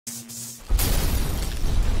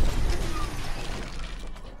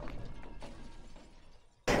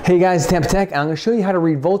Hey guys, it's Tampa Tech, and I'm going to show you how to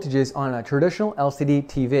read voltages on a traditional LCD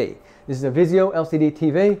TV. This is a Vizio LCD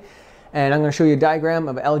TV, and I'm going to show you a diagram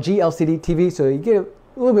of an LG LCD TV so you get a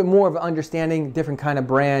little bit more of an understanding, different kind of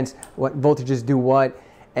brands, what voltages do what,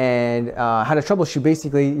 and how to troubleshoot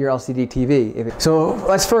basically your LCD TV. So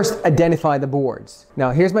let's first identify the boards. Now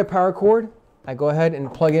here's my power cord. I go ahead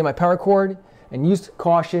and plug in my power cord, and use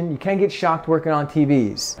caution, you can get shocked working on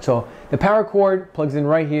TVs. So the power cord plugs in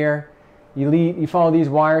right here. You follow these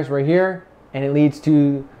wires right here, and it leads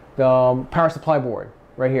to the power supply board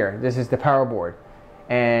right here. This is the power board,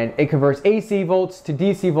 and it converts AC volts to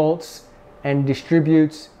DC volts and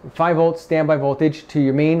distributes 5 volts standby voltage to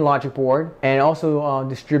your main logic board, and also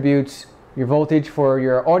distributes your voltage for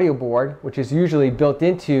your audio board, which is usually built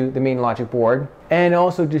into the main logic board, and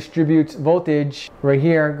also distributes voltage right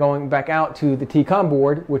here going back out to the tcon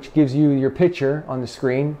board, which gives you your picture on the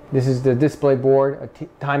screen. This is the display board, a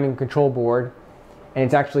timing control board, and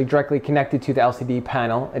it's actually directly connected to the LCD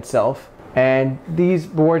panel itself. And these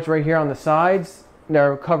boards right here on the sides,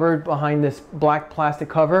 they're covered behind this black plastic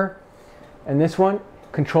cover, and this one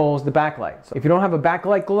controls the backlight. So if you don't have a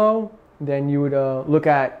backlight glow, then you would look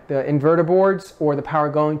at the inverter boards or the power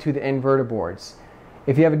going to the inverter boards.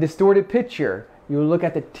 If you have a distorted picture, you would look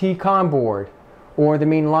at the tcon board or the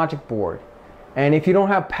main logic board. And if you don't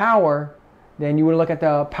have power, then you would look at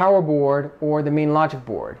the power board or the main logic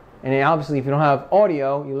board. And then obviously if you don't have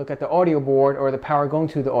audio, you look at the audio board or the power going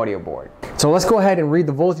to the audio board. So let's go ahead and read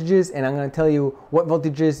the voltages, and I'm going to tell you what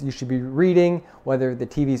voltages you should be reading, whether the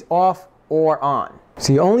TV's off or on.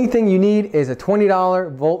 So the only thing you need is a $20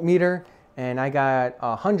 voltmeter, and I got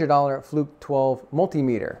a $100 Fluke 12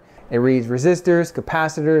 multimeter. It reads resistors,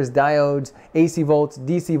 capacitors, diodes, AC volts,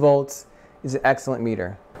 DC volts. It's an excellent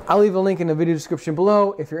meter. I'll leave a link in the video description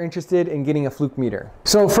below if you're interested in getting a Fluke meter.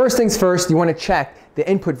 So first things first, you want to check the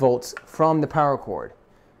input volts from the power cord,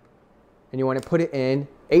 and you want to put it in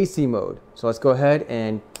AC mode. So let's go ahead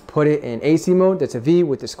and put it in AC mode. That's a V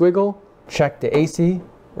with the squiggle. Check the AC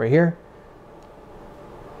right here.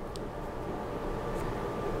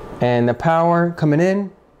 And the power coming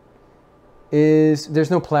in is,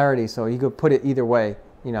 there's no polarity, so you could put it either way,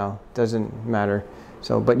 you know, doesn't matter.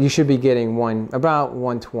 So, but you should be getting about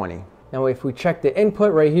 120. Now if we check the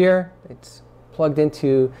input right here, it's plugged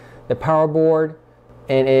into the power board,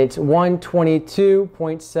 and it's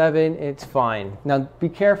 122.7, it's fine. Now be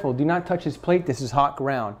careful, do not touch this plate, this is hot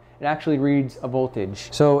ground. It actually reads a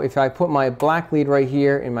voltage. So if I put my black lead right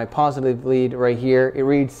here and my positive lead right here, it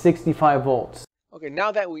reads 65 volts. Okay,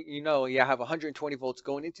 now that you have 120 volts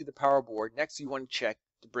going into the power board, next you want to check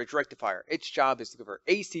the bridge rectifier. Its job is to convert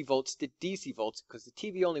AC volts to DC volts because the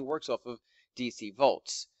TV only works off of DC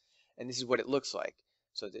volts. And this is what it looks like.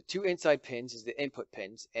 So the 2 inside pins is the input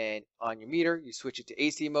pins, and on your meter you switch it to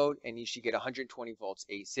AC mode and you should get 120 volts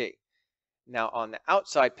AC. Now on the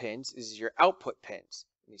outside pins is your output pins.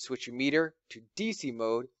 And you switch your meter to DC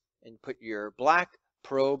mode and put your black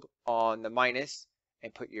probe on the minus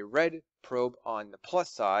and put your red probe on the plus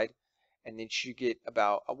side, and then you get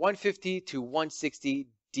about a 150 to 160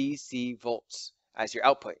 DC volts as your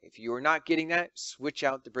output. If you are not getting that, switch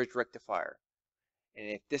out the bridge rectifier. And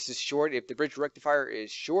if this is short, if the bridge rectifier is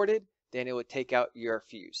shorted, then it would take out your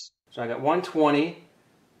fuse. So I got 120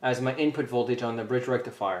 as my input voltage on the bridge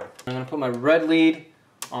rectifier. I'm going to put my red lead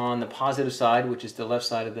on the positive side, which is the left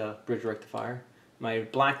side of the bridge rectifier. My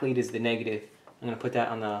black lead is the negative. I'm going to put that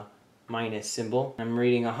on the minus symbol. I'm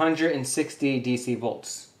reading 160 DC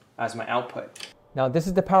volts as my output. Now this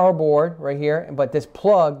is the power board right here, but this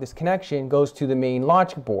plug, this connection goes to the main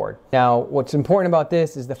logic board. Now what's important about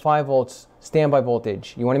this is the 5 volts standby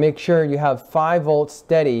voltage. You want to make sure you have 5 volts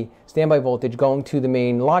steady standby voltage going to the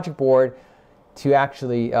main logic board to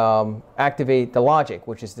actually activate the logic,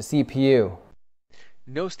 which is the CPU.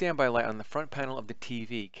 No standby light on the front panel of the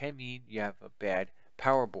TV can mean you have a bad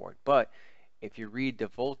power board, but if you read the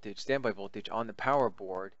voltage, standby voltage on the power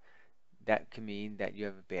board, that can mean that you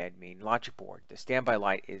have a bad main logic board. The standby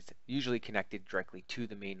light is usually connected directly to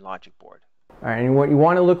the main logic board. All right, and what you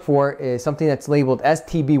want to look for is something that's labeled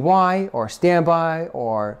STBY or standby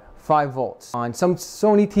or 5 volts. On some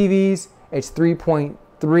Sony TVs, it's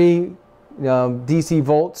 3.3 DC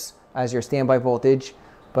volts as your standby voltage.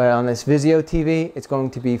 But on this Vizio TV, it's going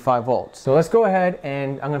to be 5 volts. So let's go ahead,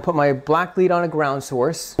 and I'm going to put my black lead on a ground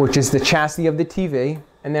source, which is the chassis of the TV.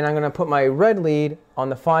 And then I'm going to put my red lead on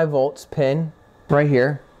the 5 volts pin right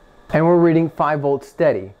here. And we're reading 5 volts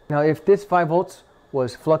steady. Now if this 5 volts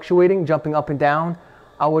was fluctuating, jumping up and down,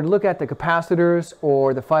 I would look at the capacitors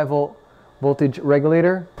or the 5 volt voltage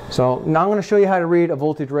regulator. So now I'm going to show you how to read a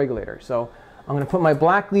voltage regulator. So I'm going to put my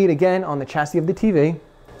black lead again on the chassis of the TV.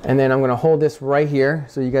 And then I'm going to hold this right here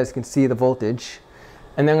so you guys can see the voltage.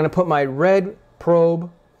 And then I'm going to put my red probe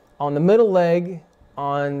on the middle leg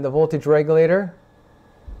on the voltage regulator.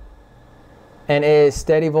 And it is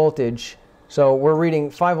steady voltage. So we're reading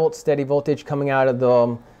 5 volt steady voltage coming out of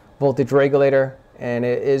the voltage regulator, and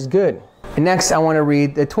it is good. And next I want to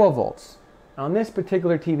read the 12 volts. On this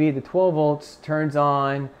particular TV, the 12 volts turns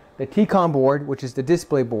on the tcon board, which is the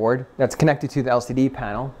display board that's connected to the LCD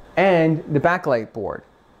panel, and the backlight board.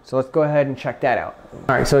 So let's go ahead and check that out.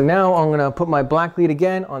 All right, so now I'm going to put my black lead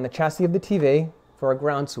again on the chassis of the TV for a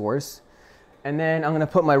ground source. And then I'm going to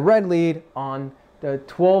put my red lead on the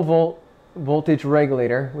 12 volt voltage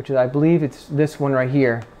regulator, which is, I believe it's this one right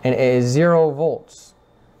here, and it is 0 volts.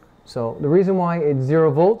 So the reason why it's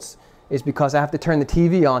 0 volts is because I have to turn the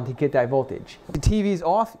TV on to get that voltage. If the TV's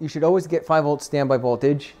off, you should always get 5 volts standby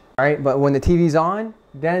voltage. All right, but when the TV's on,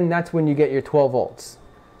 then that's when you get your 12 volts.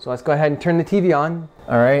 So let's go ahead and turn the TV on.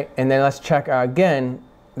 All right, and then let's check again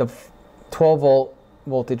the 12 volt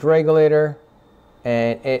voltage regulator,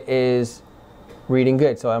 and it is reading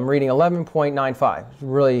good. So I'm reading 11.95,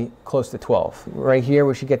 really close to 12. Right here,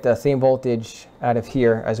 we should get the same voltage out of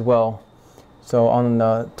here as well. So on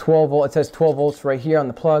the 12 volt, it says 12 volts right here on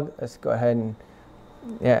the plug. Let's go ahead and,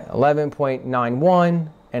 yeah, 11.91,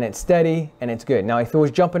 and it's steady and it's good. Now, if it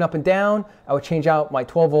was jumping up and down, I would change out my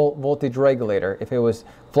 12 volt voltage regulator if it was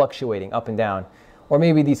fluctuating up and down, or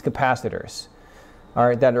maybe these capacitors, all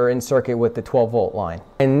right, that are in circuit with the 12 volt line.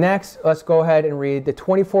 And next, let's go ahead and read the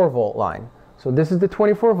 24 volt line. So this is the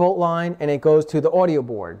 24 volt line, and it goes to the audio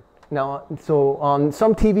board. Now, so on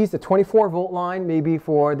some TVs, the 24 volt line may be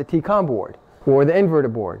for the tcon board or the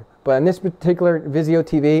inverter board. But in this particular Vizio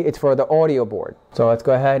TV, it's for the audio board. So let's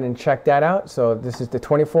go ahead and check that out. So this is the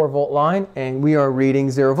 24 volt line, and we are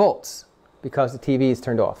reading 0 volts because the TV is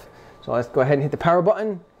turned off. So let's go ahead and hit the power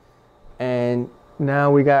button, and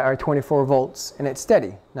now we got our 24 volts, and it's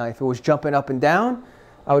steady. Now, if it was jumping up and down,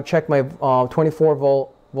 I would check my 24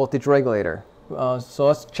 volt voltage regulator. So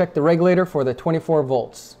let's check the regulator for the 24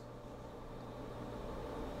 volts.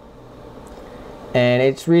 And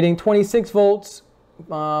it's reading 26 volts,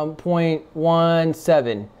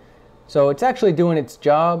 0.17. So it's actually doing its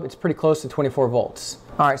job. It's pretty close to 24 volts.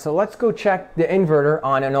 All right, so let's go check the inverter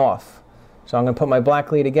on and off. So I'm going to put my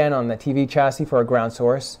black lead again on the TV chassis for a ground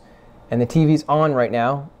source. And the TV's on right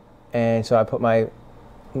now. And so I put my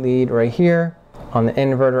lead right here on the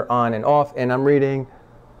inverter on and off. And I'm reading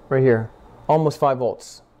right here, almost 5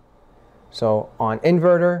 volts. So on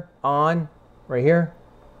inverter on right here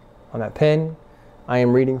on that pin, I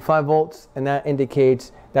am reading 5 volts, and that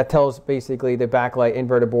indicates, that tells basically the backlight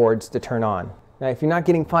inverter boards to turn on. Now, if you're not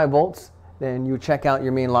getting 5 volts, then you check out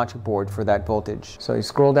your main logic board for that voltage. So you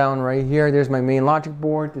scroll down right here, there's my main logic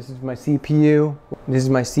board, this is my CPU. This is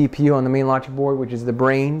my CPU on the main logic board, which is the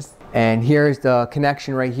brains. And here's the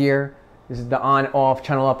connection right here. This is the on, off,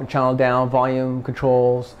 channel up and channel down, volume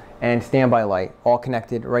controls, and standby light, all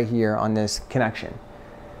connected right here on this connection.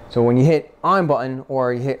 So when you hit on button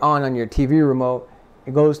or you hit on your TV remote,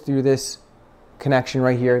 it goes through this connection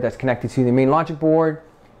right here that's connected to the main logic board,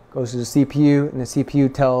 goes to the CPU, and the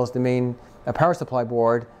CPU tells the main power supply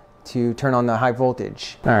board to turn on the high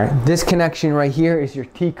voltage. All right, this connection right here is your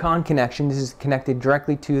tcon connection. This is connected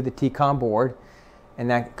directly to the tcon board, and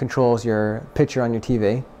that controls your picture on your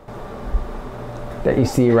TV that you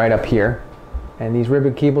see right up here. And these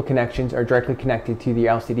ribbon cable connections are directly connected to the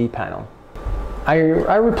LCD panel. I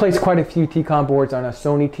replaced quite a few tcon boards on a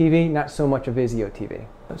Sony TV, not so much a Vizio TV.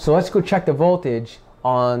 So let's go check the voltage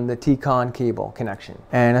on the tcon cable connection.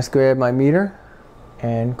 And let's grab my meter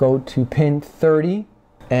and go to pin 30,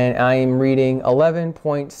 and I am reading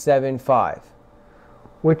 11.75,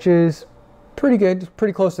 which is pretty good,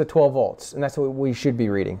 pretty close to 12 volts, and that's what we should be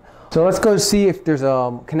reading. So let's go see if there's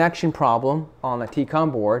a connection problem on the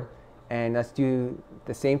tcon board, and let's do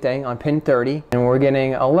the same thing on pin 30, and we're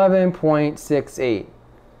getting 11.68.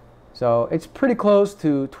 So it's pretty close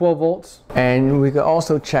to 12 volts. And we can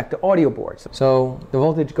also check the audio board. So the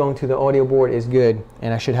voltage going to the audio board is good,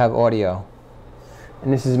 and I should have audio.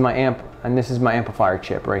 And this is my amp, and this is my amplifier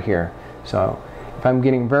chip right here. So if I'm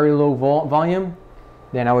getting very low volume,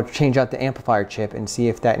 then I would change out the amplifier chip and see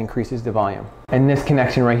if that increases the volume. And this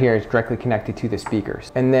connection right here is directly connected to the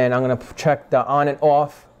speakers. And then I'm gonna check the on and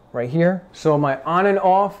off right here. So my on and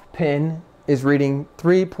off pin is reading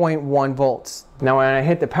 3.1 volts. Now when I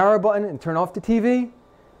hit the power button and turn off the TV,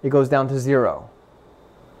 it goes down to 0.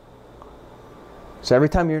 So every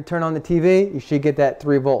time you turn on the TV, you should get that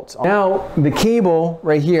 3 volts. Now the cable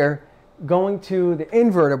right here going to the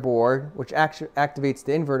inverter board, which actually activates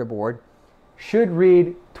the inverter board, should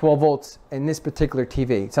read 12 volts in this particular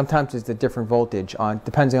TV. Sometimes it's a different voltage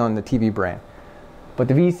depending on the TV brand. But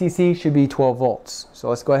the VCC should be 12 volts. So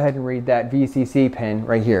let's go ahead and read that VCC pin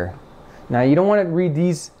right here. Now you don't want to read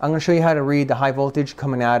these. I'm going to show you how to read the high voltage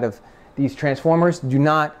coming out of these transformers. Do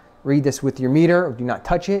not read this with your meter, or do not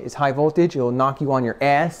touch it. It's high voltage. It will knock you on your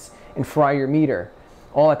ass and fry your meter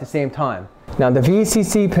all at the same time. Now the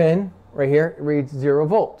VCC pin right here reads 0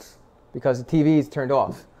 volts because the TV is turned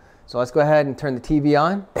off. So let's go ahead and turn the TV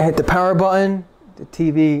on. Hit the power button. The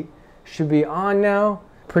TV should be on now.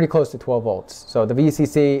 Pretty close to 12 volts. So the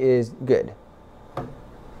VCC is good.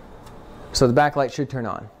 So the backlight should turn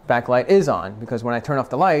on. Backlight is on because when I turn off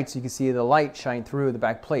the lights, you can see the light shine through the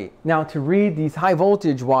back plate. Now to read these high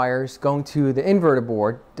voltage wires going to the inverter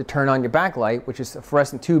board to turn on your backlight, which is the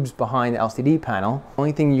fluorescent tubes behind the LCD panel, the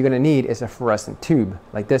only thing you're going to need is a fluorescent tube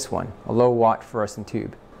like this one, a low watt fluorescent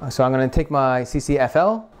tube. So I'm going to take my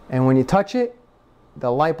CCFL, and when you touch it, the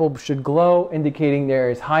light bulb should glow, indicating there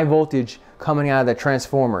is high voltage coming out of the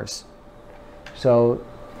transformers. So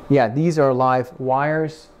yeah, these are live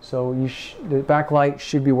wires, so the backlight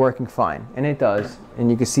should be working fine, and it does, and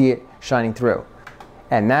you can see it shining through.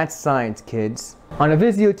 And that's science, kids. On a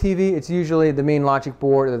Vizio TV, it's usually the main logic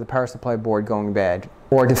board or the power supply board going bad,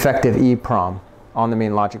 or defective EEPROM on the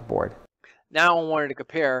main logic board. Now I wanted to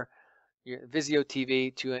compare your Vizio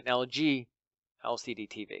TV to an LG LCD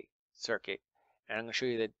TV circuit, and I'm going to show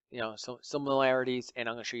you the some similarities, and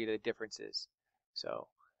I'm going to show you the differences. So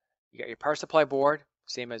you got your power supply board,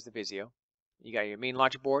 same as the Vizio. You got your main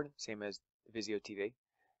logic board, same as the Vizio TV.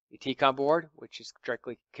 Your tcon board, which is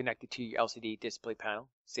directly connected to your LCD display panel,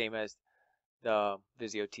 same as the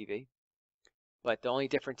Vizio TV. But the only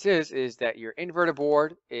difference is that your inverter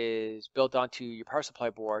board is built onto your power supply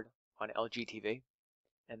board on LG TV,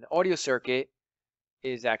 and the audio circuit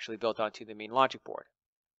is actually built onto the main logic board,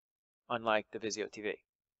 unlike the Vizio TV.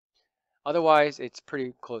 Otherwise, it's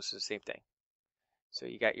pretty close to the same thing. So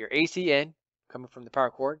you got your AC in coming from the power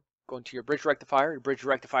cord, going to your bridge rectifier. Your bridge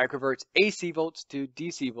rectifier converts AC volts to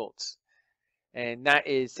DC volts, and that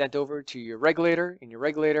is sent over to your regulator, and your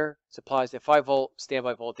regulator supplies the 5 volt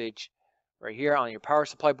standby voltage right here on your power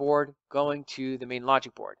supply board going to the main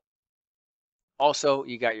logic board. Also,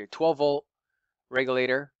 you got your 12 volt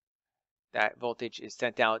regulator. That voltage is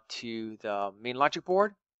sent out to the main logic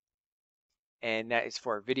board, and that is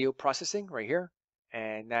for video processing right here.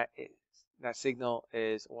 And that signal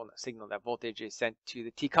is, well, not signal, that voltage is sent to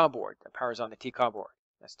the tcon board. That powers on the tcon board.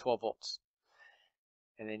 That's 12 volts.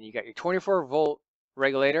 And then you got your 24 volt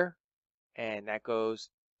regulator, and that goes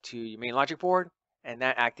to your main logic board, and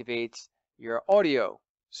that activates your audio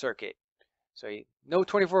circuit. So no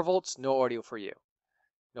 24 volts, no audio for you.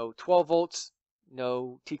 No 12 volts,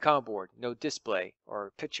 no tcon board, no display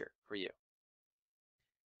or picture for you.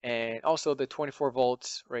 And also the 24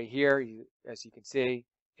 volts right here, as you can see,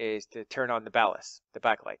 is to turn on the ballast, the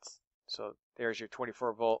backlights. So there's your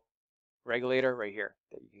 24 volt regulator right here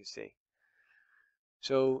that you can see.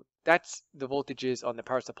 So that's the voltages on the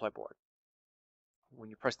power supply board. When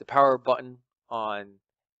you press the power button on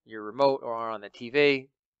your remote or on the TV,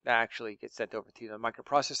 that actually gets sent over to the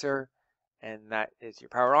microprocessor, and that is your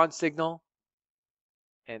power on signal,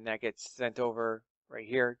 and that gets sent over right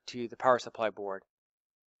here to the power supply board.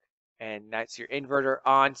 And that's your inverter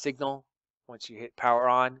on signal. Once you hit power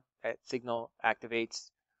on, that signal activates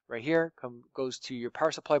right here, goes to your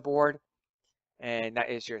power supply board, and that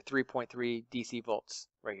is your 3.3 DC volts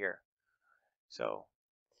right here. So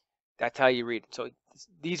that's how you read it. So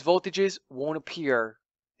these voltages won't appear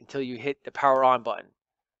until you hit the power on button.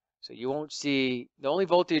 So you won't see, the only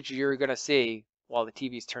voltage you're going to see while the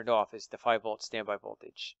TV is turned off is the 5 volt standby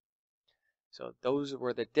voltage. So those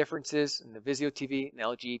were the differences in the Vizio TV and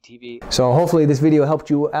LG TV. So hopefully this video helped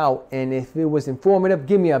you out, and if it was informative,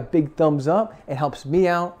 give me a big thumbs up. It helps me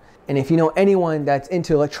out. And if you know anyone that's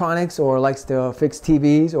into electronics or likes to fix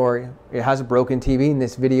TVs, or it has a broken TV and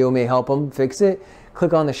this video may help them fix it,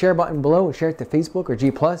 click on the share button below and share it to Facebook or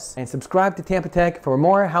G+, and subscribe to Tampa Tech for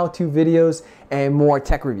more how-to videos and more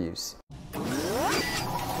tech reviews.